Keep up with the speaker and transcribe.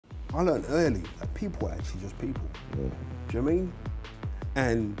I learned early that people are actually just people. Yeah. Do you know what I mean?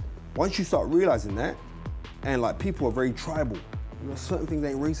 And once you start realizing that, and like people are very tribal, you know, certain things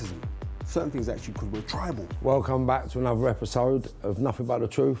ain't racism. Certain things actually because we're tribal. Welcome back to another episode of Nothing But the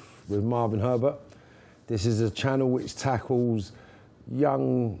Truth with Marvin Herbert. This is a channel which tackles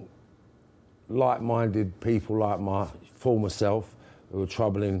young, like-minded people like my former self who are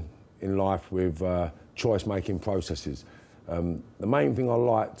troubling in life with choice-making processes. The main thing I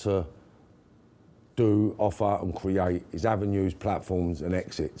like to do, offer and create is avenues, platforms and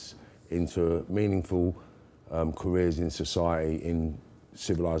exits into meaningful careers in society, in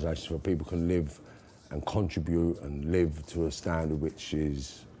civilisations where people can live and contribute and live to a standard which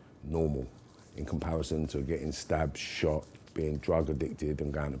is normal in comparison to getting stabbed, shot, being drug addicted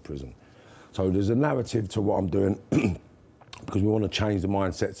and going to prison. So there's a narrative to what I'm doing because we want to change the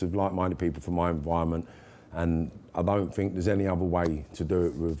mindsets of like-minded people from my environment, and I don't think there's any other way to do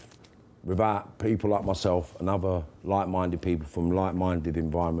it without people like myself and other like-minded people from like-minded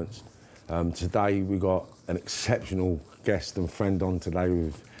environments. Today we got an exceptional guest and friend on today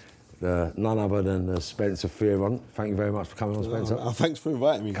with none other than Speancer Fearson. Thank you very much for coming on, Spencer. Thanks for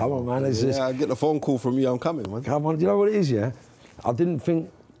inviting me. Come on, man. I get the phone call from you, I'm coming, man. Come on, do you know what it is, yeah? I didn't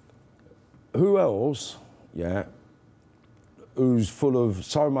think, who else, yeah, who's full of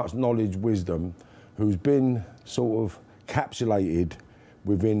so much knowledge, wisdom, who's been sort of capsulated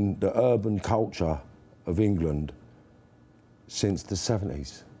within the urban culture of England since the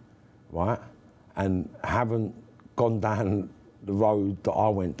 70s, right? And haven't gone down the road that I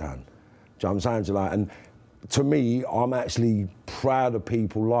went down. Do you know what I'm saying? So like, and to me, I'm actually proud of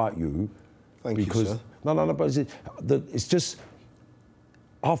people like you. Thank you, sir. No, but it's just,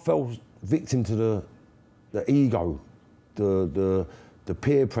 I fell victim to the ego, the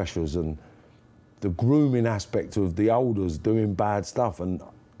peer pressures and the grooming aspect of the elders doing bad stuff, and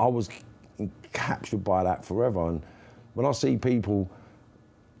I was captured by that forever. And when I see people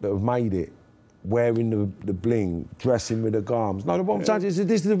that have made it, wearing the bling, dressing with the garms. No, what I'm saying is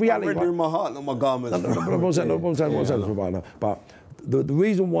this is the reality. I'm rendering my heart, not my garments. But the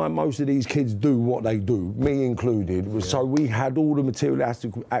reason why most of these kids do what they do, me included, was so we had all the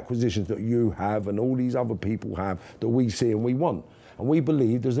materialistic acquisitions that you have and all these other people have that we see and we want. And we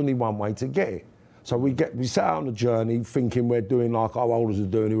believe there's only one way to get it. So we set out on a journey thinking we're doing like our elders are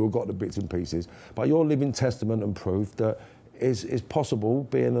doing, who have got the bits and pieces. But you're living testament and proof that it's possible,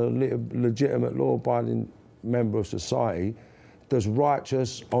 being a legitimate, law-abiding member of society, that's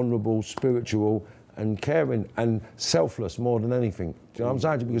righteous, honourable, spiritual, and caring, and selfless more than anything. Do you know what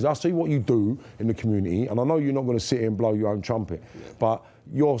I'm saying? Because I see what you do in the community, and I know you're not going to sit here and blow your own trumpet, but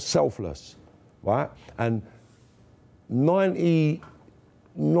you're selfless, right? And 99%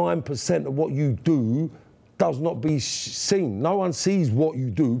 of what you do does not be seen. No one sees what you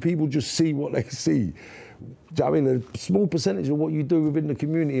do. People just see what they see. I mean, a small percentage of what you do within the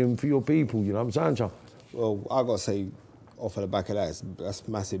community and for your people, you know what I'm saying, Charles? Well, I got to say, off of the back of that, that's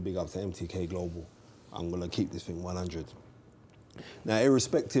massive big up to MTK Global. I'm going to keep this thing 100. Now,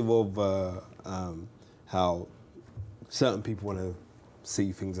 irrespective of how certain people want to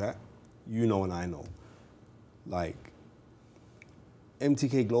see things at, you know and I know, like,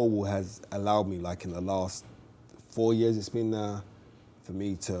 MTK Global has allowed me, like in the last 4 years it's been for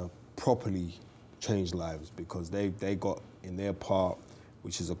me to properly change lives, because they got in their part,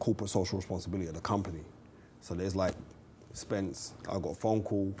 which is a corporate social responsibility of the company. So there's like, Spence, I got a phone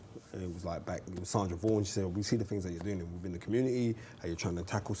call, and it was like it was Sandra Vaughan. She said, we see the things that you're doing within the community, how you're trying to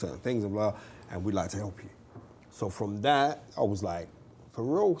tackle certain things and blah, and we'd like to help you. So from that, I was like, for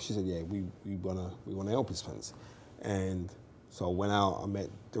real? She said, yeah, we wanna help you, Spence. And so I went out, I met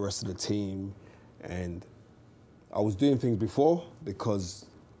the rest of the team, and I was doing things before because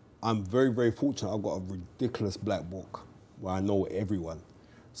I'm very, very fortunate. I've got a ridiculous black book where I know everyone.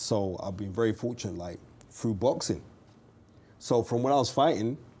 So I've been very fortunate, like, through boxing. So from when I was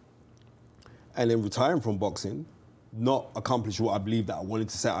fighting and then retiring from boxing, not accomplish what I believed that I wanted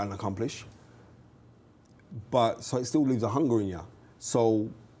to set out and accomplish, but so it still leaves a hunger in you.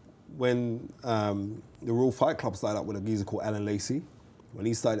 So when the Real Fight Club started up with a geezer called Alan Lacey, when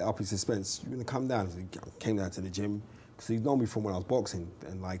he started up, he said, Spence, you gonna come down? He came down to the gym, because he'd known me from when I was boxing,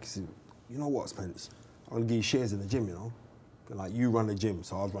 and like, he said, you know what, Spence, I'm gonna give you shares in the gym, you know? And like, you run the gym.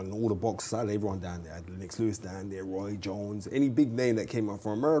 So I was running all the boxers, I had everyone down there. I had Lennox Lewis down there, Roy Jones, any big name that came up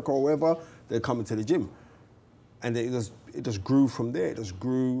from America or wherever, they're coming to the gym. And it just grew from there. It just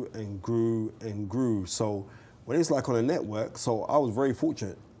grew and grew and grew. So when it's like on a network, so I was very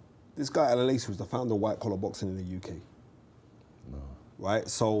fortunate. This guy, Alan Lacey, was the founder of white collar boxing in the UK. No. Right?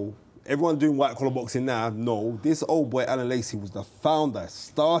 So everyone doing white collar boxing now, no. This old boy, Alan Lacey, was the founder,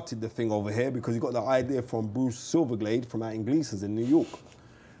 started the thing over here because he got the idea from Bruce Silverglade from out in Gleason's in New York.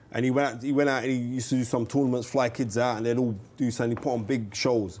 And he went out and he used to do some tournaments, fly kids out, and they'd all do something, he put on big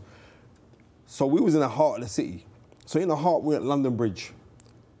shows. So we was in the heart of the city. So in the heart, we're at London Bridge.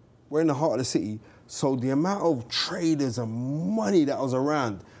 We're in the heart of the city. So the amount of traders and money that was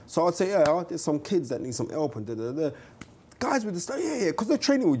around. So I'd say, yeah, there's some kids that need some help and da-da-da. Guys would just say, yeah, because they're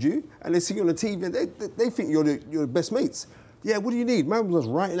training with you and they see you on the TV and they think you're the best mates. Yeah, what do you need? Man was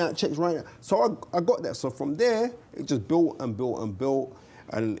writing out checks, writing out. So I got that. So from there, it just built and built and built.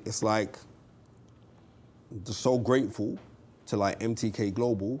 And it's like, just so grateful to like MTK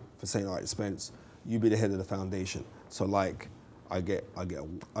Global for saying, all right, Spence, you be the head of the foundation. So like, I get a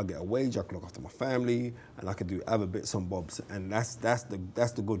wage, I can look after my family, and I can do other bits and bobs. And that's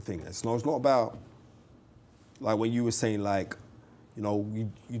the good thing. It's not about, like when you were saying like, you know,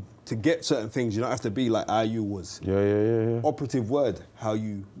 you to get certain things, you don't have to be like how you was. Yeah. Operative word, how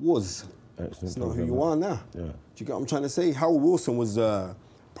you was. Excellent. It's not who you are now. Yeah. Do you get what I'm trying to say? Harold Wilson was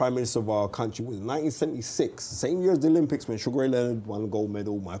Prime Minister of our country, was 1976, same year as the Olympics when Sugar Ray Leonard won a gold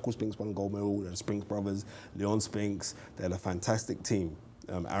medal, Michael Spinks won a gold medal, the Spinks brothers, Leon Spinks, they had a fantastic team.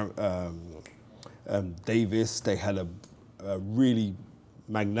 Davis, they had a really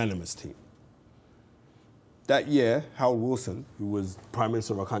magnanimous team. That year, Harold Wilson, who was Prime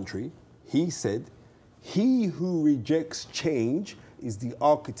Minister of our country, he said, "He who rejects change is the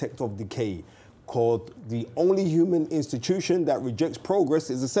architect of decay, called the only human institution that rejects progress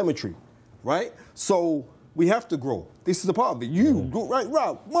is a cemetery," right? So we have to grow. This is a part of it.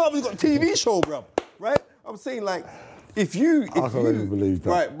 Right, Marvin's got a TV show, bro, right? I'm saying like, I can't even believe that.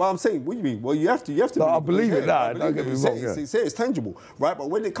 Right, but I'm saying, what do you mean? Well, you have to. No, I believe it now. Don't get me wrong. It's tangible, right? But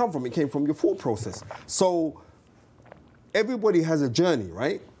where did it come from? It came from your thought process. So everybody has a journey,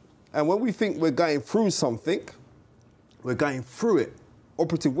 right? And when we think we're going through something, we're going through it.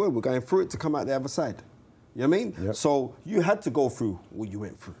 Operative word, we're going through it to come out the other side. You know what I mean? Yep. So you had to go through what you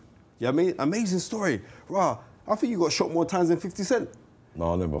went through. You know what I mean? Amazing story. Rah, I think you got shot more times than 50 Cent.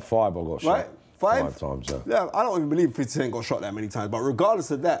 No, number 5 I got shot. Right? 5 times, yeah. Yeah, I don't even believe 50 Cent got shot that many times. But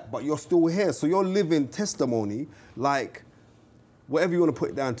regardless of that, but you're still here. So you're living testimony like whatever you want to put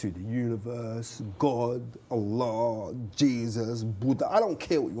it down to, the universe, God, Allah, Jesus, Buddha, I don't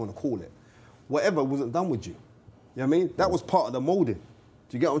care what you want to call it. Whatever wasn't done with you. You know what I mean? That was part of the molding.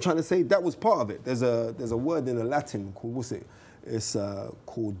 Do you get what I'm trying to say? That was part of it. There's a word in the Latin called, what's it? It's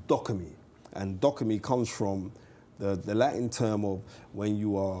called docami. And docami comes from the Latin term of when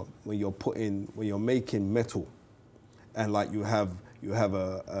you're making metal, and like you have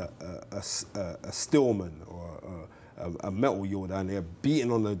a stillman or a metal yield, and they're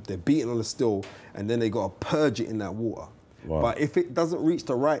beating on the still, and then they got to purge it in that water. Wow. But if it doesn't reach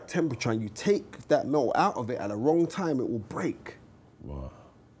the right temperature and you take that metal out of it at the wrong time, it will break. Wow.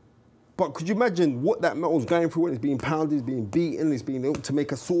 But could you imagine what that metal's going through when it's being pounded, it's being beaten, it's being able to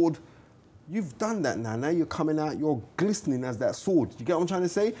make a sword? You've done that now. Now you're coming out, you're glistening as that sword. You get what I'm trying to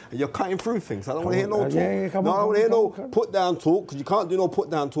say? And you're cutting through things. I don't want to hear no talk. Yeah, come on, I don't want to hear no put down talk, because you can't do no put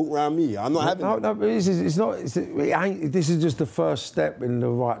down talk around me. I'm not having that. No, but this is just the first step in the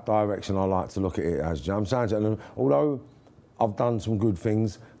right direction. I like to look at it as. You know what I'm saying? And although I've done some good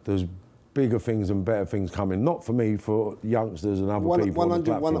things, there's bigger things and better things coming. Not for me, for youngsters and other people.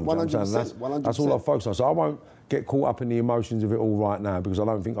 100%. That's all I focus on. So I won't get caught up in the emotions of it all right now, because I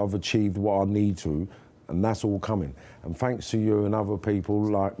don't think I've achieved what I need to, and that's all coming. And thanks to you and other people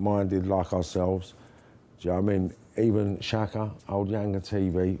like-minded like ourselves, do you know what I mean? Even Shaka, old Younger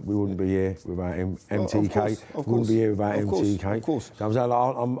TV, we wouldn't be here without him. MTK, we wouldn't be here without MTK. Of course. So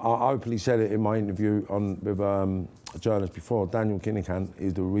I openly said it in my interview with a journalist before. Daniel Kinnican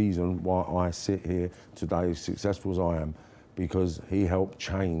is the reason why I sit here today as successful as I am, because he helped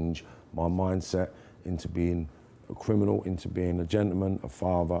change my mindset into being a criminal, into being a gentleman, a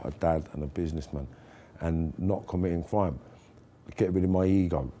father, a dad and a businessman, and not committing crime. Get rid of my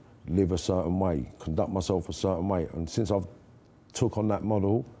ego, live a certain way, conduct myself a certain way. And since I've took on that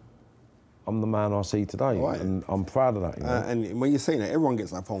model, I'm the man I see today, right. And I'm proud of that. You know? And when you're saying that, everyone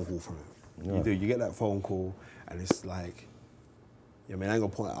gets that phone call from him. Yeah. You do, you get that phone call, and it's like, I mean, I ain't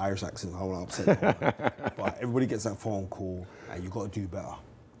gonna put an Irish accent, I won't upset you. But everybody gets that phone call, and you gotta do better.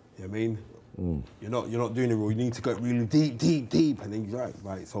 You know what I mean? You're not doing it real. You need to go really deep, and then you're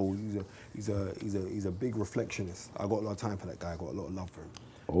right. So he's a big reflectionist. I got a lot of time for that guy. I got a lot of love for him.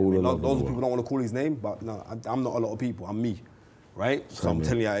 Those people don't want to call his name, but no, I'm not a lot of people. I'm me, right? So I'm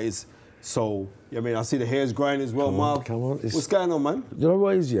telling you how it is. So I mean, I see the hair's growing as well, Marv. Come on. What's going on, man? You know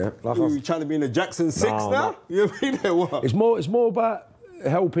what it is, yeah? Like you trying to be in the Jackson 6 now? You know what I mean? What? It's more about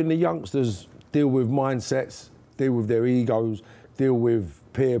helping the youngsters deal with mindsets, deal with their egos, deal with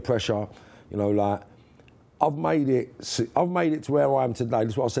peer pressure. You know, like, I've made it to where I am today.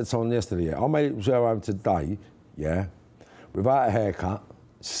 This is what I said to someone yesterday. Yeah. I made it to where I am today, yeah, without a haircut,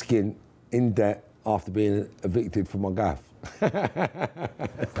 skint, in debt, after being evicted from my gaff.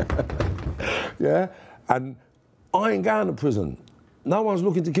 Yeah, and I ain't going to prison. No one's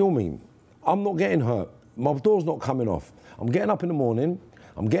looking to kill me. I'm not getting hurt. My door's not coming off. I'm getting up in the morning,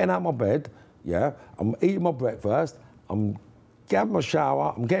 I'm getting out of my bed, yeah, I'm eating my breakfast, I'm getting my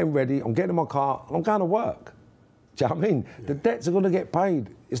shower, I'm getting ready, I'm getting in my car, and I'm going to work. Do you know what I mean? Yeah. The debts are going to get paid.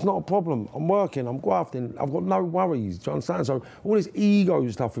 It's not a problem. I'm working, I'm grafting, I've got no worries. Do you understand? So all this ego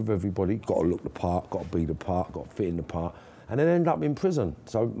stuff with everybody, got to look the part, got to be the part, got to fit in the part, and then end up in prison.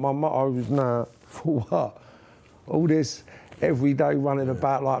 So my motto was, nah, for what? All this every day running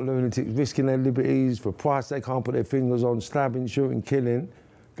about like lunatics, risking their liberties for a price they can't put their fingers on, stabbing, shooting, killing,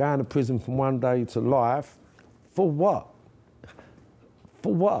 going to prison from one day to life. For what?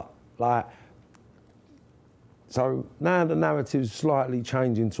 For what? Like, so now the narrative's slightly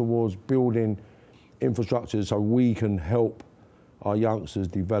changing towards building infrastructure so we can help our youngsters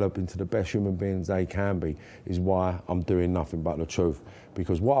develop into the best human beings they can be, is why I'm doing nothing but the truth.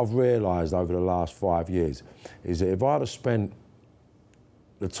 Because what I've realised over the last 5 years is that if I'd have spent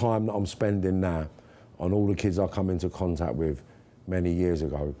the time that I'm spending now on all the kids I come into contact with many years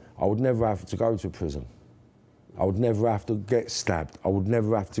ago, I would never have to go to prison. I would never have to get stabbed. I would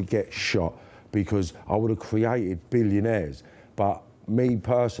never have to get shot, because I would have created billionaires. But me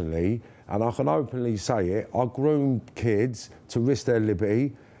personally, and I can openly say it, I groom kids to risk their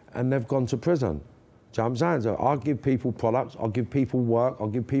liberty and they've gone to prison. Do you know what I'm saying? So I give people products, I give people work, I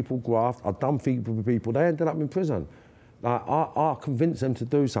give people graft, I've done things for people, they ended up in prison. Like, I convince them to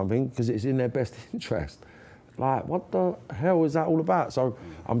do something because it's in their best interest. Like, what the hell is that all about? So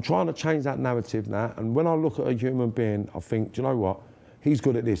I'm trying to change that narrative now, and when I look at a human being, I think, do you know what? He's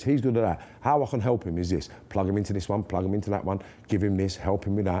good at this, he's good at that. How I can help him is this: plug him into this one, plug him into that one, give him this, help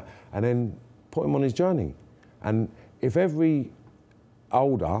him with that, and then put him on his journey. And if every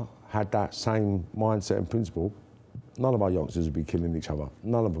older had that same mindset and principle, none of our youngsters would be killing each other.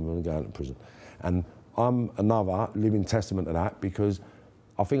 None of them would go to prison. And I'm another living testament to that, because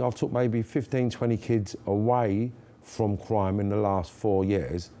I think I've took maybe 15, 20 kids away from crime in the last 4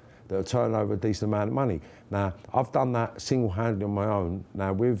 years that are turning over a decent amount of money. Now, I've done that single-handedly on my own.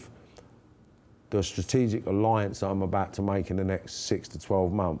 Now, with the strategic alliance that I'm about to make in the next 6 to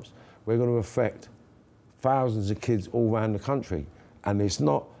 12 months, we're going to affect thousands of kids all around the country. And it's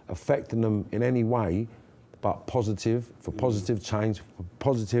not affecting them in any way but positive, for positive change, for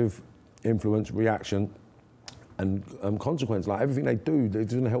positive influence, reaction, and consequence. Like, everything they do, they're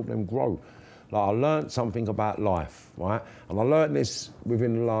going to help them grow. Like, I learned something about life, right? And I learned this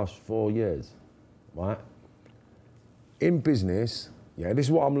within the last 4 years, right? In business, yeah, this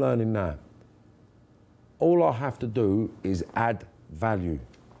is what I'm learning now. All I have to do is add value.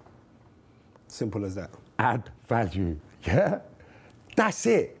 Simple as that. Add value, yeah? That's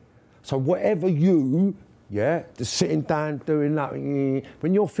it. So whatever you, yeah, just sitting down doing nothing,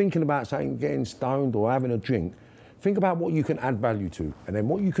 when you're thinking about something, getting stoned or having a drink, think about what you can add value to. And then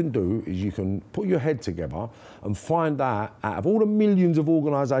what you can do is you can put your head together and find out of all the millions of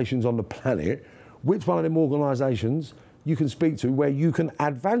organisations on the planet, which one of them organisations you can speak to where you can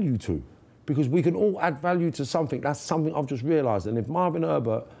add value to. Because we can all add value to something. That's something I've just realised. And if Marvin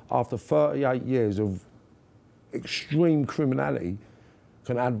Herbert, after 38 years of extreme criminality,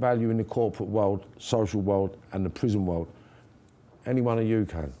 can add value in the corporate world, social world, and the prison world, any one of you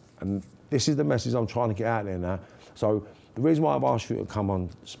can. And this is the message I'm trying to get out there now. So the reason why I've asked you to come on,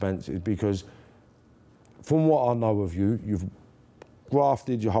 Spence, is because from what I know of you, you've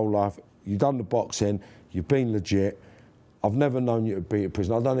grafted your whole life, you've done the boxing, you've been legit. I've never known you to be at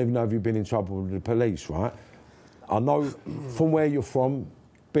prison. I don't even know if you've been in trouble with the police, right? I know from where you're from,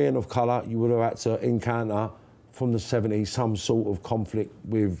 being of colour, you would have had to encounter from the 70s some sort of conflict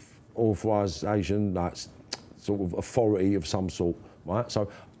with authorisation, like sort of authority of some sort, right?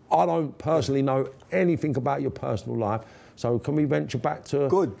 So I don't personally know anything about your personal life, so can we venture back to...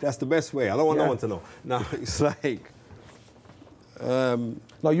 Good, that's the best way. I don't want no one to know. No, it's like...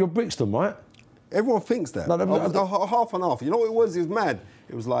 No, you're Brixton, right? Everyone thinks that. No, half and half. You know what it was? It was mad.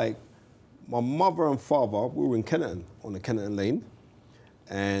 It was like my mother and father, we were in Kennington, on the Kennington Lane,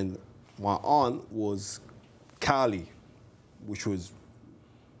 and my aunt was Cowley, which was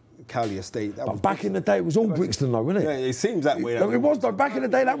Cowley Estate. That but was back Brixton. in the day, it was all Brixton, though, wasn't it? Yeah, it seems that way. No, it was, though. Back in the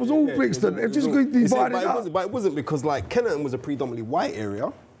day, that was all Brixton. It just got divided up. But it wasn't, because, like, Kennington was a predominantly white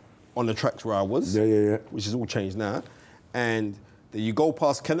area on the tracks where I was. Yeah. Which is all changed now. And Then you go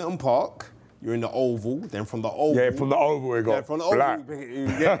past Kennington Park, you're in the Oval, then from the Oval... Yeah, from the Oval we got yeah, from the black.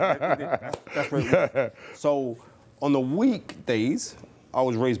 Oval, that's where it was. So on the weekdays, I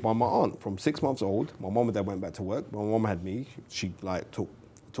was raised by my aunt from 6 months old. My mum and dad went back to work. My mum had me. She like took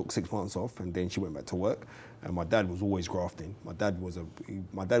 6 months off, and then she went back to work. And my dad was always grafting. My dad worked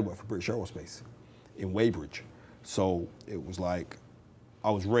for British Aerospace in Weybridge. So it was like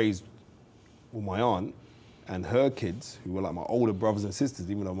I was raised with my aunt and her kids, who were like my older brothers and sisters,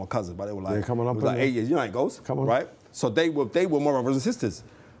 even though my cousins, but they were like, yeah, coming up, it was like 8 years. You know how it goes, come on, right? So they were my brothers and sisters,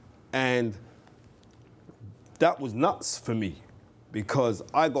 and that was nuts for me because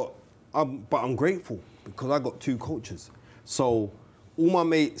but I'm grateful because I got two cultures. So all my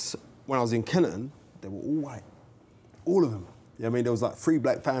mates when I was in Kennington, they were all white, all of them. You know what I mean? There was like 3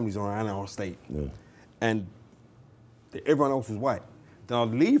 black families around our estate, and everyone else was white. Then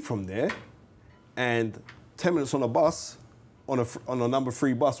I'd leave from there, and 10 minutes on a bus, on a number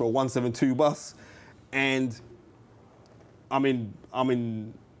 3 bus or a 172 bus, and I'm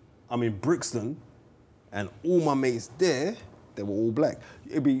in Brixton, and all my mates there, they were all black.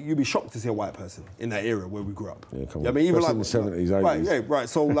 You'd be shocked to see a white person in that area where we grew up. Yeah, come on. I mean, even like in the 70s, 80s. Right, yeah, right.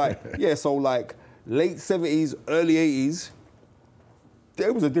 So like, so like late 70s, early 80s,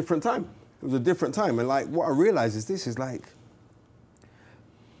 there was a different time. It was a different time, and like what I realized is this is like,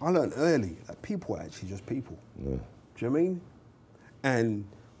 I learned early that people are actually just people. Yeah. Do you know what I mean? And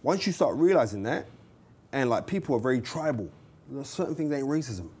once you start realizing that, and like people are very tribal, certain things ain't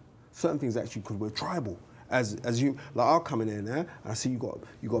racism. Certain things actually, because we're tribal. As you, like I'll come in there now, and I see you got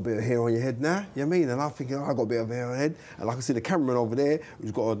a bit of hair on your head now, you know what I mean? And I'm thinking, I got a bit of hair on my head, and I can see the cameraman over there,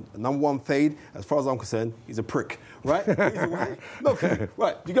 who's got a #1 fade. As far as I'm concerned, he's a prick, right? Right? No,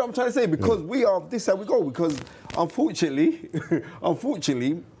 right, you get what I'm trying to say? Because we are, this is how we go, because unfortunately,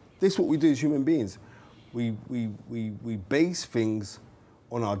 this is what we do as human beings. We base things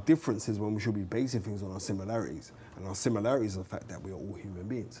on our differences when we should be basing things on our similarities. And our similarities are the fact that we are all human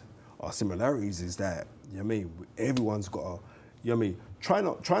beings. Our similarities is that, you know what I mean, everyone's got a, you know what I mean, try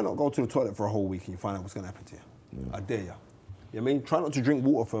not go to the toilet for a whole week and you find out what's going to happen to you. Yeah. I dare you. You know what I mean? Try not to drink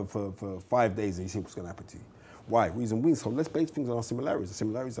water for 5 days and you see what's going to happen to you. Why? Reason being, so let's base things on our similarities. The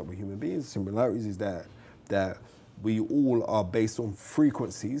similarities that we're human beings. The similarities is that we all are based on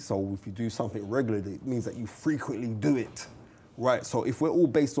frequencies. So if you do something regularly, it means that you frequently do it. Right, so if we're all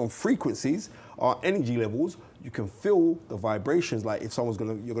based on frequencies, our energy levels, you can feel the vibrations. Like if you're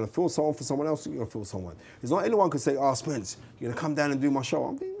gonna feel someone for someone else, you're gonna feel someone. It's not anyone can say, Spence, you're gonna come down and do my show.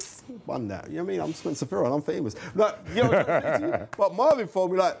 I'm being fun that. You know what I mean? I'm Speancer Fearson, I'm famous. Like, you know what I'm saying to you? But Marvin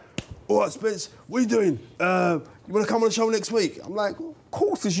phoned me like, all right, Spence, what are you doing? You wanna come on the show next week? I'm like, of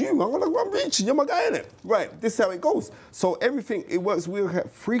course it's you. I'm reaching, you're my guy, innit? Right, this is how it goes. So everything, it works, we look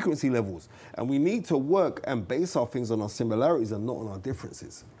at frequency levels, and we need to work and base our things on our similarities and not on our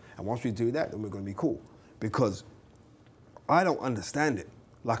differences. And once we do that, then we're gonna be cool. Because I don't understand it.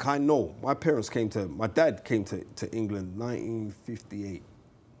 Like I know, my dad came to England 1958,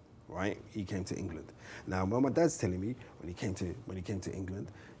 right? He came to England. Now, when my dad's telling me, when he came to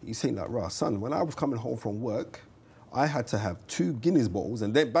England, he's saying like, right, son, when I was coming home from work, I had to have 2 Guinness bottles,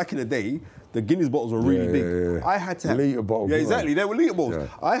 and then back in the day, the Guinness bottles were really big. Yeah. I had to have liter bottles. Yeah, exactly. They were liter bottles.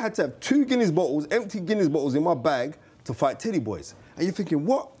 Yeah. I had to have 2 Guinness bottles, empty Guinness bottles in my bag to fight Teddy boys. And you're thinking,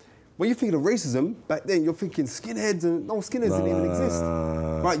 what? When you're thinking of racism, back then you're thinking skinheads, and no, skinheads didn't even exist.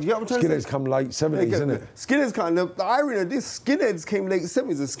 Right, you get what I'm trying to say? Skinheads come late 70s, isn't it? Skinheads kind of, the irony of this, skinheads came late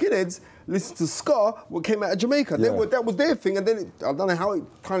 70s, and skinheads listened to ska, what came out of Jamaica. Yeah. That was their thing, and then I don't know how it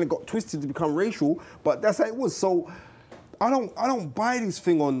kind of got twisted to become racial, but that's how it was. So I don't buy this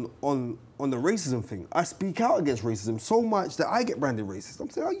thing on the racism thing. I speak out against racism so much that I get branded racist.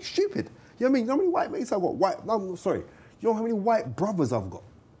 I'm saying, are you stupid? You know what I mean? You know how many white mates I've got? You know how many white brothers I've got?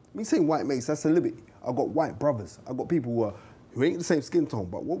 Me saying white mates, that's a limit. I've got white brothers. I've got people who ain't the same skin tone,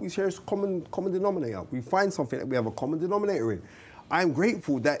 but what we share is common denominator. We find something that we have a common denominator in. I'm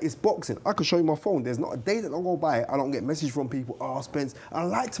grateful that it's boxing. I can show you my phone. There's not a day that I go by, I don't get messages from people, Spence. I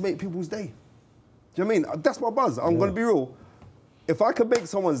like to make people's day. Do you know what I mean? That's my buzz. I'm gonna be real. If I could make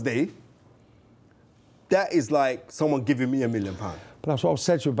someone's day, that is like someone giving me £1 million. But that's what I've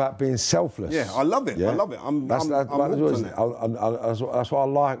said to you about being selfless. Yeah, I love it. Yeah? I love it. That's what I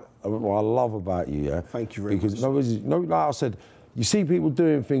like, what I love about you. Yeah. Thank you very much. Because like I said, you see people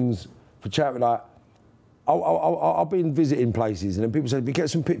doing things for charity. Like I've been visiting places, and then people say, "We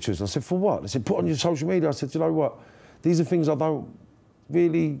get some pictures." I said, "For what?" They said, "Put on your social media." I said, "You know what? These are things I don't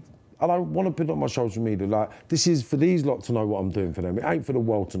want to put on my social media. Like, this is for these lot to know what I'm doing for them. It ain't for the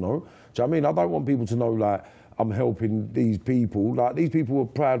world to know. Do you know what I mean? I don't want people to know, like, I'm helping these people. Like, these people are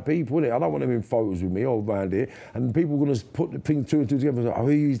proud people, innit? I don't want them in photos with me or around here. And people are going to put the things two and two together and say, oh,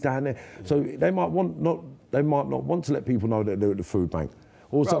 he's down there. So they might not want to let people know that they're at the food bank.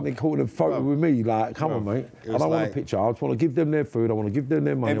 Or something caught in a photo with me, like, come on, mate. I don't want a picture. I just want to give them their food. I want to give them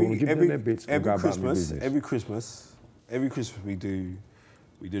their money. I want to give them their bits. Every Christmas we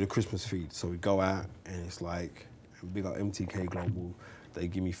do the Christmas feed. So we go out and it's like, big up MTK Global. They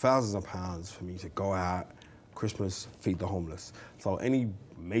give me thousands of pounds for me to go out, Christmas, feed the homeless. So any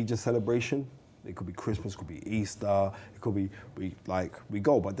major celebration, it could be Christmas, it could be Easter, it could be, we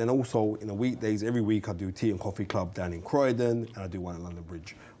go. But then also in the weekdays, every week I do tea and coffee club down in Croydon, and I do one at London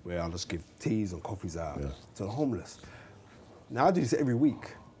Bridge, where I'll just give teas and coffees out to the homeless. Now I do this every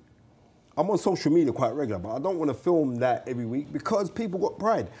week. I'm on social media quite regular, but I don't want to film that every week because people got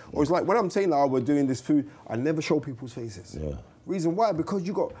pride. Or it's like when I'm saying that we're doing this food, I never show people's faces. Yeah. Reason why? Because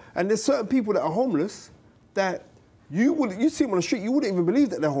and there's certain people that are homeless that you see them on the street, you wouldn't even believe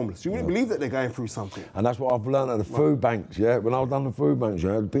that they're homeless. You wouldn't believe that they're going through something. And that's what I've learned at the food banks, When I was done the food banks,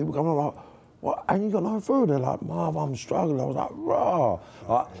 people come like, what, ain't you got no food? They're like, Marv, I'm struggling. I was like, rah.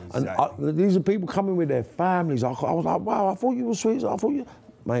 Exactly. And these are people coming with their families. I was like, wow, I thought you were sweet.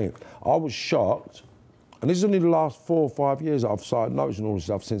 Mate, I was shocked. And this is only the last 4 or 5 years that I've started noticing all this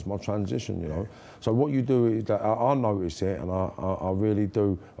stuff since my transition, So what you do is that I notice it, and I really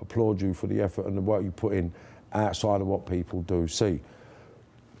do applaud you for the effort and the work you put in outside of what people do see.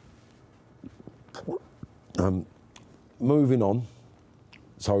 Moving on,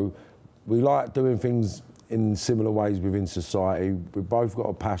 so we like doing things in similar ways within society. We've both got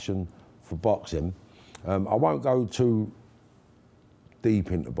a passion for boxing. I won't go too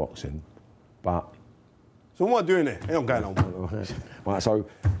deep into boxing, but... So what am I doing there? Hey, I'm going on. Right, so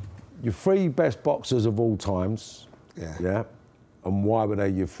your 3 best boxers of all times, yeah? And why were they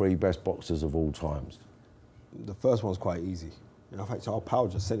your 3 best boxers of all times? The first one's quite easy. In fact, our pal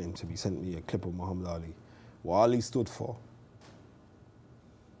just sent me a clip of Muhammad Ali. What Ali stood for,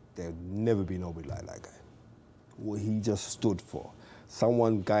 there'd never be nobody like that guy. What he just stood for.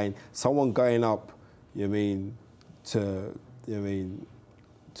 Someone going up,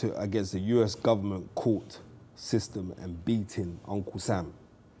 against the US government court system and beating Uncle Sam.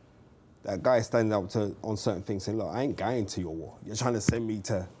 That guy standing up on certain things saying, look, I ain't going to your war. You're trying to send me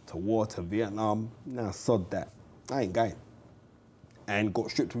to war, to Vietnam. Nah, sod that. I ain't going. And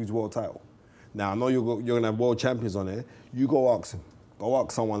got stripped of his world title. Now, I know you're going to have world champions on there. You go ask him. Go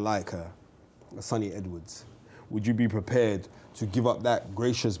ask someone like Sonny Edwards. Would you be prepared to give up that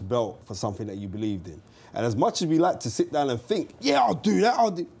gracious belt for something that you believed in? And as much as we like to sit down and think, yeah, I'll do that,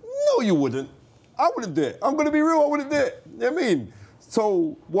 no, you wouldn't. I wouldn't do it. I'm going to be real, I wouldn't do it. You know what I mean?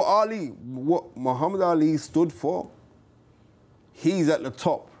 So what Muhammad Ali stood for, he's at the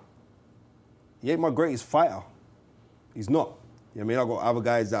top. He ain't my greatest fighter. He's not. You know what I mean? I've got other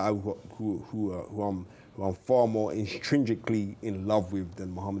guys that who I'm far more intrinsically in love with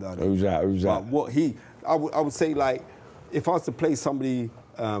than Muhammad Ali. Who's that? But I would say, like, if I was to play somebody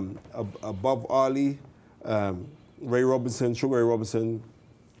above Ali, Ray Robinson, Sugar Ray Robinson,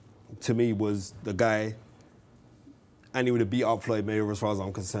 to me was the guy, and he would have beat up Floyd Mayweather as far as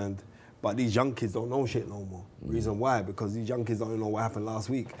I'm concerned. But these young kids don't know shit no more. Reason why? Because these young kids don't know what happened last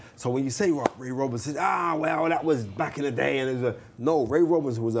week. So when you say Ray Robinson, well, that was back in the day, and no, Ray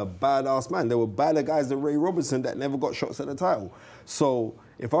Robinson was a badass man. There were badder guys than Ray Robinson that never got shots at the title. So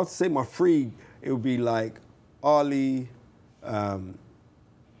if I was to say my 3, it would be like Ali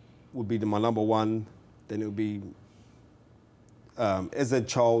would be my number 1. Then it would be Ezed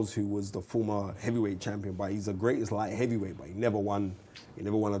Charles, who was the former heavyweight champion, but he's the greatest light heavyweight, but he never won a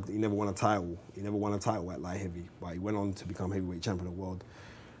title. He never won a title at light heavy, but he went on to become heavyweight champion of the world.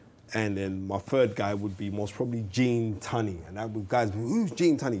 And then my 3rd guy would be most probably Gene Tunney. And that would, guys, who's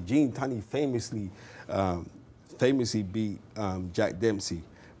Gene Tunney? Gene Tunney famously beat Jack Dempsey,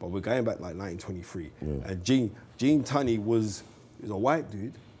 but we're going back like 1923. Yeah. And Gene Tunney was a white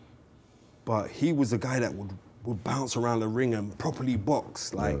dude, but he was a guy that would bounce around the ring and properly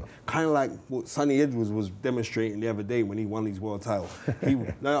box, kind of like what Sonny Edwards was demonstrating the other day when he won his world title.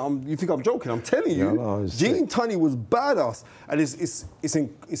 You think I'm joking? I'm telling you, Gene Tunney was badass, and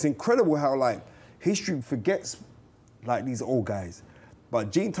it's incredible how like history forgets like these old guys.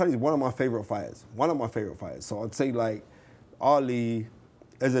 But Gene Tunney is one of my favorite fighters. So I'd say like Ali,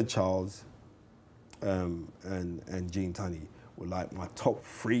 Ezed Charles, and Gene Tunney were like my top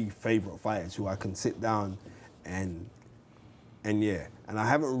 3 favorite fighters who I can sit down and I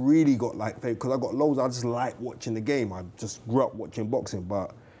haven't really got like, because I got loads, I just like watching the game. I just grew up watching boxing,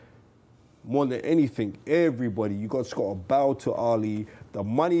 but more than anything, everybody, you just got to bow to Ali, the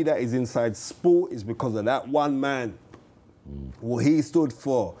money that is inside sport is because of that one man. What he stood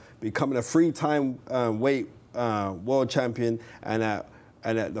for, becoming a 3-time weight world champion, and at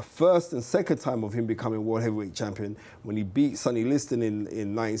the first and second time of him becoming world heavyweight champion, when he beat Sonny Liston in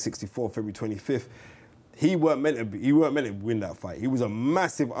 1964, February 25th, he weren't meant to win that fight. He was a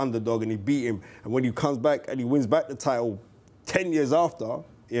massive underdog, and he beat him. And when he comes back and he wins back the title 10 years after,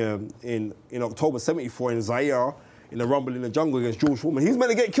 in October '74 in Zaire, in the Rumble in the Jungle against George Foreman, he's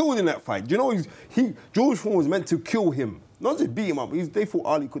meant to get killed in that fight. Do you know George Foreman was meant to kill him, not just beat him up. They thought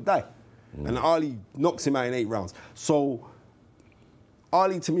Ali could die, and Ali knocks him out in 8 rounds. So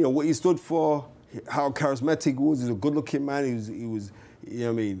Ali, to me, what he stood for, how charismatic he was. He's a good-looking man. He was. You know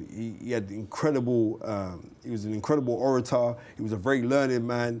what I mean? He had incredible. He was an incredible orator. He was a very learned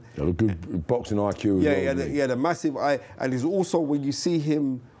man. He had a good boxing IQ. Yeah, he had a massive eye. And he's also, when you see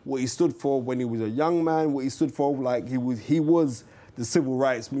him, what he stood for when he was a young man, what he stood for, like he was the civil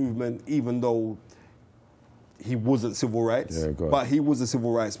rights movement, even though he wasn't civil rights. Yeah, but he was the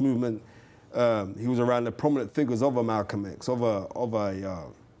civil rights movement. He was around the prominent figures of a Malcolm X, of a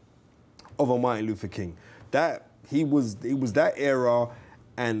Martin Luther King. He was that era,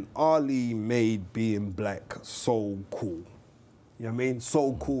 and Ali made being black so cool. You know what I mean?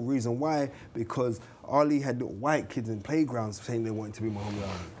 So cool. Reason why? Because Ali had little white kids in playgrounds saying they wanted to be Muhammad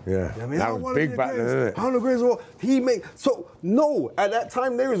Ali. Yeah, you know what I mean? that was big back then, isn't it? 100 grades. He made at that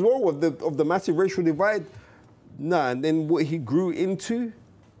time there as well of the massive racial divide. And then what he grew into,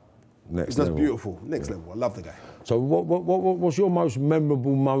 Next that's level. beautiful. Next level. I love the guy. So what was your most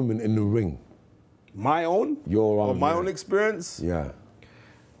memorable moment in the ring? My own? Your own. Or my own experience? Yeah.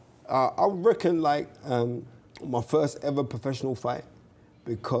 I reckon my first ever professional fight,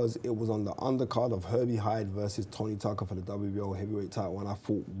 because it was on the undercard of Herbie Hyde versus Tony Tucker for the WBO heavyweight title, and I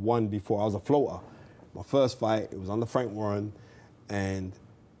fought one before. I was a floater. My first fight, it was under Frank Warren, and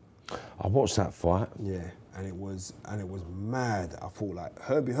I watched that fight. yeah, and it was mad. I fought like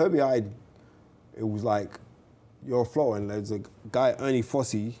Herbie Hyde. It was like, you're a floater, and there's a guy, Ernie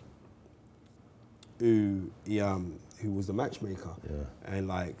Fossey, who was the matchmaker, and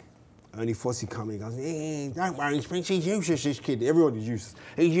like Ernie Fossey coming, he goes, hey, don't worry, Spence, he's useless, this kid. Everybody's useless.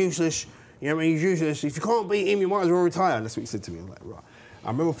 He's useless. You know what I mean? He's useless. If you can't beat him, you might as well retire. That's what he said to me. I was like, right.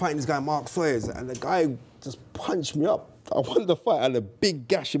 I remember fighting this guy, Mark Sawyers, and the guy just punched me up. I won the fight. I had a big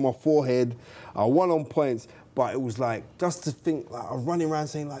gash in my forehead. I won on points, but it was like, just to think, like, I was running around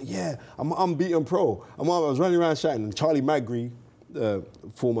saying like, yeah, I'm an unbeaten pro. I was running around shouting, and Charlie Magri, the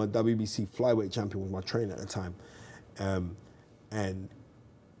former WBC flyweight champion, was my trainer at the time. And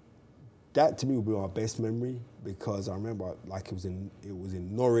that to me would be my best memory, because I remember like it was in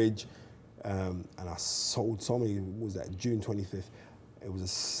Norwich, and I sold so many. What was that, June 25th? It was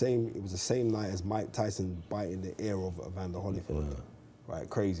the same night as Mike Tyson biting the ear of Evander Holyfield. Right,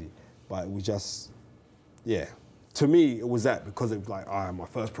 crazy. But it was just, yeah. To me, it was that, because it was like, my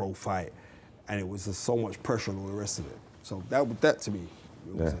first pro fight, and it was just so much pressure on all the rest of it. So that to me.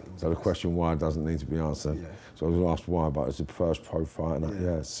 So the question why doesn't need to be answered. Yeah. So I was asked why, but it's the first pro fight,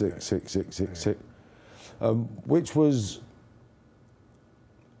 and sick. Which was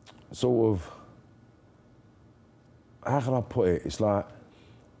sort of, how can I put it? It's like,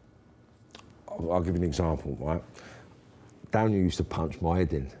 I'll give you an example, right? Daniel used to punch my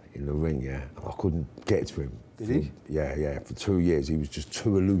head in the ring, yeah, and I couldn't get to him. Did he? Yeah, for 2 years. He was just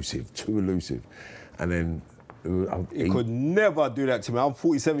too elusive. And then he could never do that to me. I'm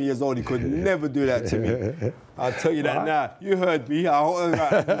 47 years old. He could never do that to me. I'll tell you that now. You heard me.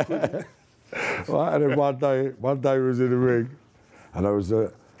 Right, and then one day we was in the ring, and I was,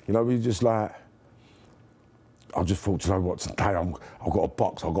 we just like, I just thought, you know what, today I've got a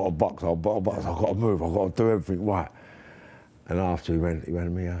box, I've got to move, I've got to do everything right. And after he went to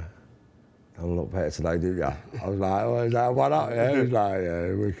me, done a lot better today, didn't you? I was like, oh, is that one up? Yeah, he was like,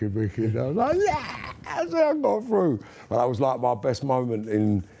 yeah, wicked. I was like, yeah, that's it, I got through. But that was like my best moment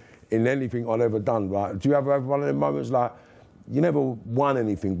in anything I'd ever done, right? Do you ever have one of them moments like, you never won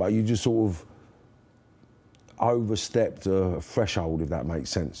anything, but you just sort of overstepped a threshold, if that makes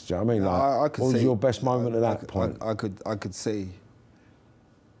sense? Do you know what I mean? Like, what was your best moment at that point? I could say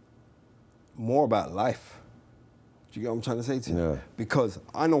more about life. Do you get what I'm trying to say to you? Yeah. Because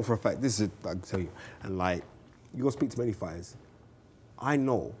I know for a fact, this is, I can tell you, and like, you go speak to many fighters, I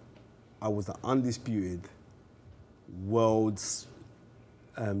know I was the undisputed world's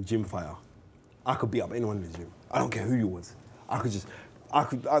gym fighter. I could beat up anyone in the gym. I don't care who you was. In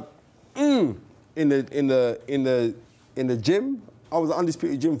the gym, I was an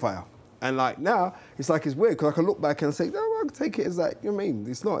undisputed gym fighter. And like now, it's like, it's weird, because I can look back and say, no, I can take it as like, you know what I mean?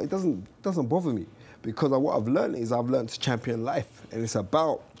 It's not, it doesn't bother me. Because what I've learned is I've learned to champion life, and it's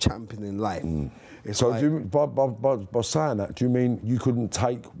about championing life. It's So like, do you, by saying that, do you mean you couldn't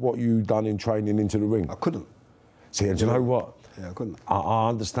take what you done in training into the ring? I couldn't. See, and do you know what? Yeah, I couldn't. I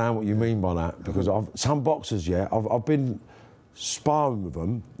understand what you mean by that, because some boxers, yeah, I've been sparring with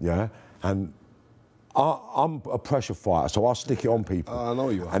them, yeah, and I'm a pressure fighter, so I stick it on people. I know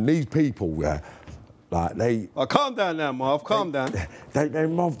you are. And these people, yeah, like they... Oh, calm down now, Marv, calm down. They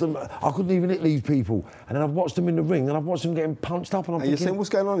mobbed them. I couldn't even hit these people. And then I've watched them in the ring, and I've watched them getting punched up, and I'm And you're thinking... saying, what's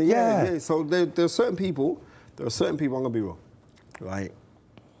going on? Yeah. So there are certain people, I'm gonna be real, right?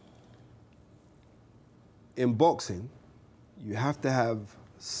 In boxing, you have to have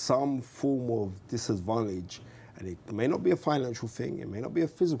some form of disadvantage, and it may not be a financial thing, it may not be a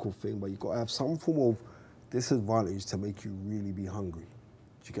physical thing, but you've got to have some form of disadvantage to make you really be hungry.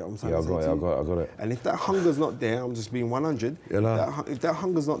 Do you get what I'm saying? Yeah, I got it. And if that hunger's not there, I'm just being 100. You know? If that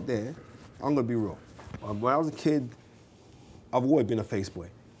hunger's not there, I'm gonna be real. When I was a kid, I've always been a face boy.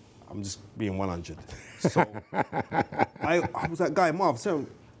 I'm just being 100. So I was that guy, Marv, so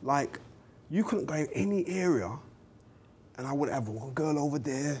like, you couldn't go in any area and I would have one girl over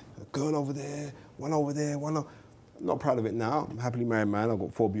there, a girl over there, one over there, one over. I'm not proud of it now. I'm a happily married man. I've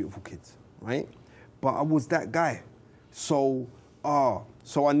got 4 beautiful kids, right? But I was that guy. So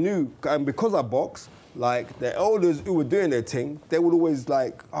I knew, and because I boxed, like the elders who were doing their thing, they would always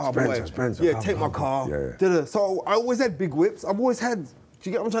like, Spencer, yeah, take my car. Yeah. So I always had big whips. I've always had, do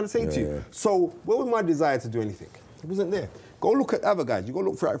you get what I'm trying to say to you? Yeah. So where was my desire to do anything? It wasn't there. Go look at other guys. You go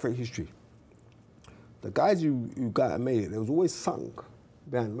look throughout history. The guys who got and made it, there was always sunk.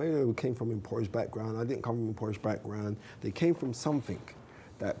 Man, maybe they came from an impoverished background. I didn't come from an impoverished background. They came from something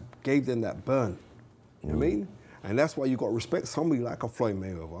that gave them that burn. You know what I mean? And that's why you got to respect somebody like a Floyd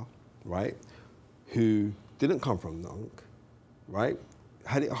Mayweather, right? Who didn't come from nothing, right?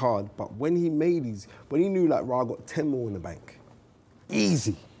 Had it hard, but when he made when he knew like, right, I got 10 more in the bank,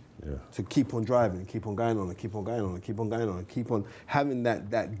 easy. Yeah. To keep on driving, keep on going on, and keep on going on, and keep on going on, and keep on having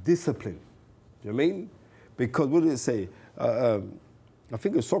that discipline. Do you know what I mean? Because what did it say? I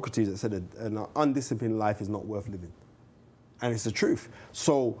think it was Socrates that said an undisciplined life is not worth living. And it's the truth.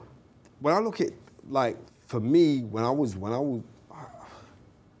 So when I look at, like, for me, when I was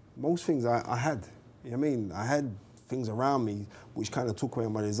most things I had, you know what I mean? I had things around me which kind of took away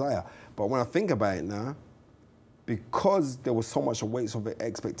my desire. But when I think about it now, because there was so much weight of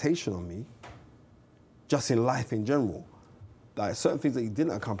expectation on me, just in life in general, like certain things that you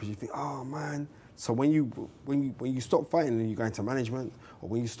didn't accomplish, you think, oh man. So when you stop fighting and you go into management, or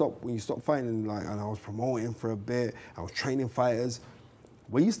when you stop fighting, like, and I was promoting for a bit, I was training fighters.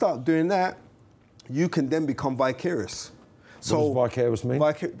 When you start doing that, you can then become vicarious. So what does vicarious mean?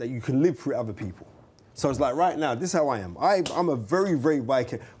 That you can live through other people. So it's like right now, this is how I am. I'm a very, very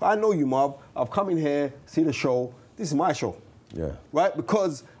vicarious. I know you, Marv. I've come in here, see the show. This is my show. Yeah. Right?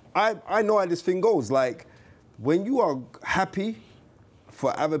 Because I know how this thing goes. Like, when you are happy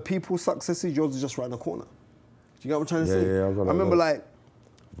for other people's successes, yours is just right in the corner. Do you get what I'm trying to say? Yeah, I remember like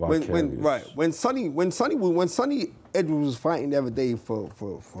when Sonny Edwards was fighting the other day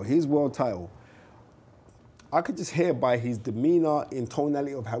for his world title, I could just hear by his demeanor in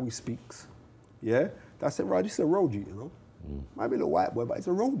tonality of how he speaks. Yeah? I said, right, this is a roadie, you know? Might be a little white boy, but it's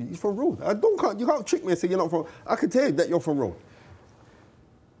a roadie. He's from road. You can't trick me and say you're not from. I can tell you that you're from road.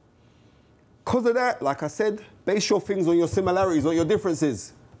 Because of that, like I said, base your things on your similarities, not your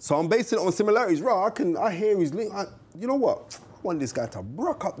differences. So I'm basing it on similarities. Right, I hear his link. You know what? I want this guy to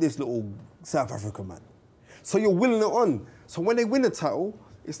rock up this little South African man. So you're willing it on. So when they win the title,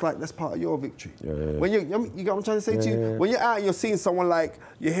 it's like that's part of your victory. Yeah. When you get what I'm trying to say to you? Yeah. When you're out and you're seeing someone like,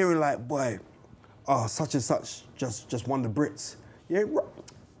 you're hearing like, boy, such and such just won the Brits. Yeah,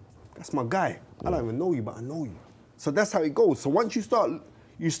 that's my guy. I don't even know you, but I know you. So that's how it goes. So once you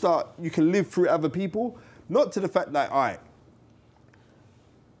can live through other people, not to the fact that, all right,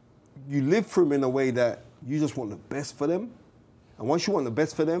 you live through them in a way that you just want the best for them. And once you want the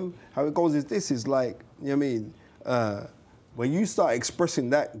best for them, how it goes is like, you know what I mean? When you start expressing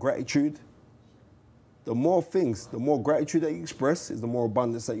that gratitude, the more gratitude that you express is the more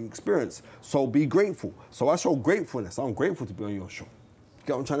abundance that you experience. So be grateful. So I show gratefulness. I'm grateful to be on your show. You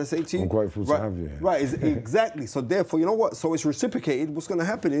get what I'm trying to say to you? I'm grateful to have you here. Right, exactly. So therefore, you know what? So it's reciprocated. What's going to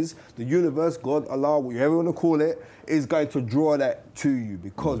happen is the universe, God, Allah, whatever you want to call it, is going to draw that to you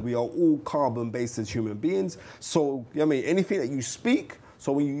because we are all carbon-based as human beings. So, you know what I mean? Anything that you speak,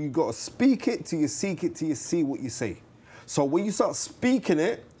 so when you got to speak it till you seek it till you see what you say. So when you start speaking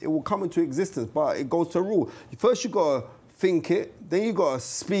it, it will come into existence, but it goes to a rule. First you got to think it, then you got to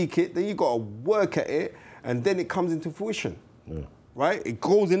speak it, then you got to work at it, and then it comes into fruition. Yeah. Right? It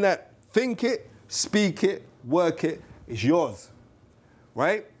goes in that think it, speak it, work it, it's yours,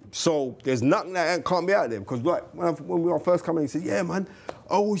 right? So there's nothing that can't be out there. Because like, when we were first coming, he said, yeah, man,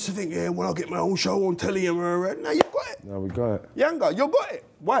 I always think, yeah, when I get my own show on telly, now you got it. No, we got it. Younger, you got it.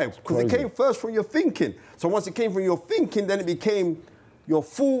 Why? Because it came first from your thinking. So once it came from your thinking, then it became your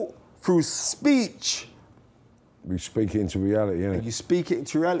thought through speech. We speak it into reality, innit? And you speak it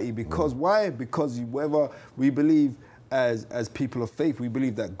into reality because why? Because whether we believe as people of faith, we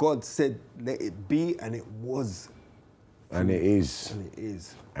believe that God said, let it be, and it was. And it is. And it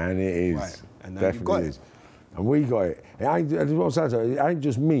is. And it is. Right. And now definitely you got is. And we got it. It ain't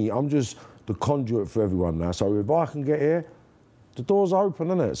just me, I'm just the conduit for everyone now. So if I can get here, the door's open,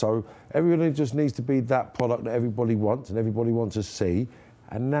 innit? So everybody just needs to be that product that everybody wants and everybody wants to see.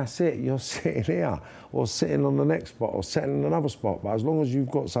 And that's it, you're sitting here, or sitting on the next spot, or sitting in another spot. But as long as you've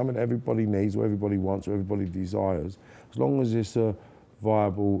got something that everybody needs, or everybody wants, or everybody desires, as long as it's a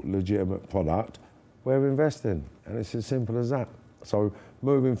viable, legitimate product, we're investing. And it's as simple as that. So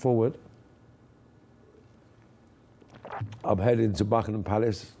moving forward, I'm heading to Buckingham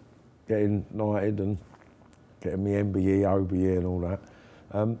Palace, getting knighted and getting me MBE, OBE and all that.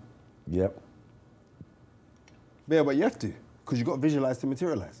 Yep. Yeah, but you have to. Because you've got to visualize to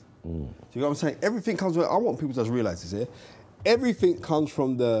materialize. Do you know what I'm saying? Everything comes from, I want people to just realize this here. Everything comes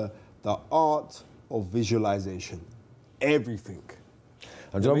from the art of visualization. Everything.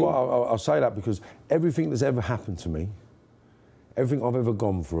 And do you know what? I'll say that because everything that's ever happened to me, everything I've ever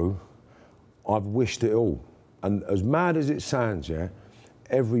gone through, I've wished it all. And as mad as it sounds, yeah,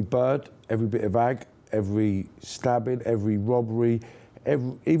 every bird, every bit of ag, every stabbing, every robbery,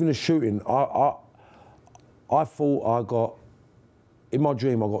 even a shooting, I thought I got, in my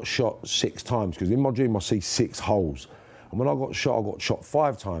dream I got shot 6 times, because in my dream I see 6 holes. And when I got shot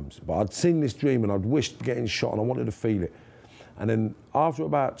 5 times. But I'd seen this dream and I'd wished getting shot and I wanted to feel it. And then after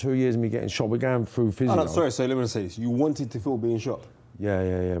about 2 years of me getting shot, we're going through physio. Oh, no, sorry, let me say this. You wanted to feel being shot?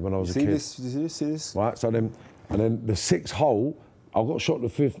 Yeah, when I was a kid. See this? Right, so then, and then the 6th hole, I got shot the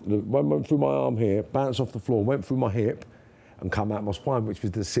 5th, went through my arm here, bounced off the floor, went through my hip, and come out my spine, which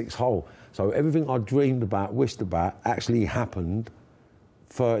was the 6th hole. So everything I dreamed about, wished about, actually happened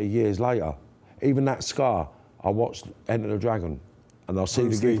 30 years later. Even that scar, I watched Enter the Dragon, and I see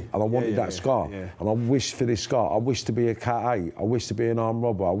the gig, and I wanted that scar. Yeah. And I wished for this scar. I wished to be a Cat 8. I wished to be an armed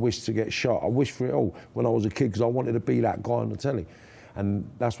robber. I wished to get shot. I wished for it all when I was a kid, because I wanted to be that guy on the telly. And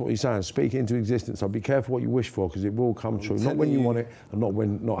that's what he's saying, speak it into existence. So be careful what you wish for, because it will come true. Not when you want it, and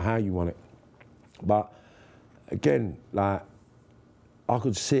not how you want it. But again, like, I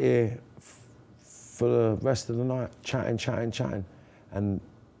could sit here for the rest of the night, chatting, and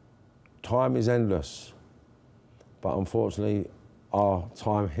time is endless. But unfortunately, our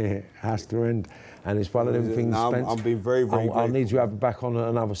time here has to end. And it's one of them things, Spence, I'm being very grateful. I need to have you back on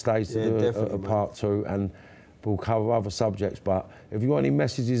another stage to do a part 2, and we'll cover other subjects. But if you've got any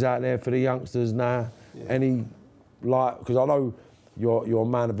messages out there for the youngsters now, any, like, because I know you're a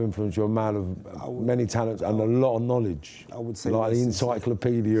man of influence, you're a man of many talents and a lot of knowledge. I would say like the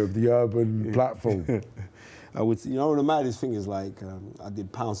encyclopedia of the urban platform. I would, you know, the maddest thing is, like, I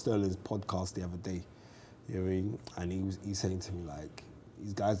did Pound Sterling's podcast the other day, you know what I mean? And he's saying to me, like,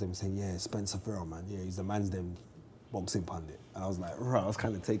 these guys them saying, yeah, Speancer Fearson, man, yeah, he's the man's them boxing pundit. And I was like, right, I was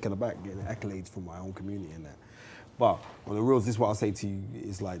kind of taken aback getting accolades from my own community and that. But on the real, this is what I'll say to you,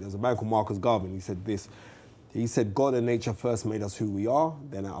 is like, there's a man called Marcus Garvin, he said this. He said, God and nature first made us who we are,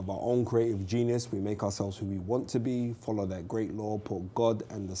 then out of our own creative genius, we make ourselves who we want to be, follow that great law, put God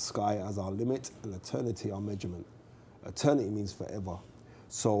and the sky as our limit, and eternity our measurement. Eternity means forever.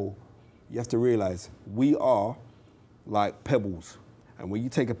 So you have to realize, we are like pebbles. And when you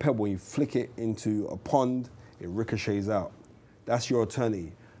take a pebble and you flick it into a pond, it ricochets out. That's your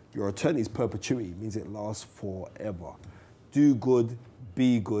eternity. Your eternity is perpetuity, it means it lasts forever. Do good,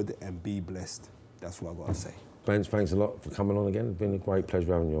 be good, and be blessed. That's what I've got to say. Spence, thanks a lot for coming on again. It's been a great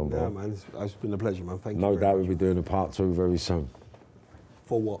pleasure having you on board. Yeah, man, it's been a pleasure, man. Thank you. No doubt we'll be doing a part 2 very soon.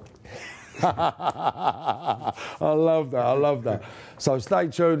 For what? I love that. So stay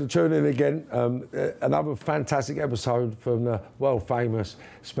tuned and tune in again. Another fantastic episode from the world-famous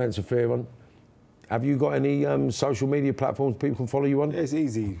Speancer Fearson. Have you got any social media platforms people can follow you on? Yeah, it's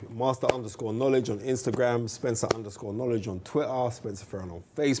easy. Master_knowledge on Instagram, Spencer_knowledge on Twitter, Speancer Fearson on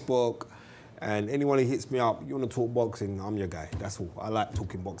Facebook. And anyone who hits me up, you want to talk boxing, I'm your guy. That's all. I like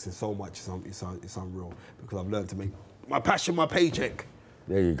talking boxing so much, it's unreal, because I've learned to make my passion my paycheck.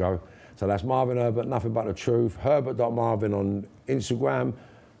 There you go. So that's Marvin Herbert, Nothing But The Truth. Herbert.Marvin on Instagram.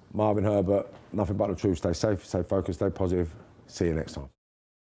 Marvin Herbert, Nothing But The Truth. Stay safe, stay focused, stay positive. See you next time.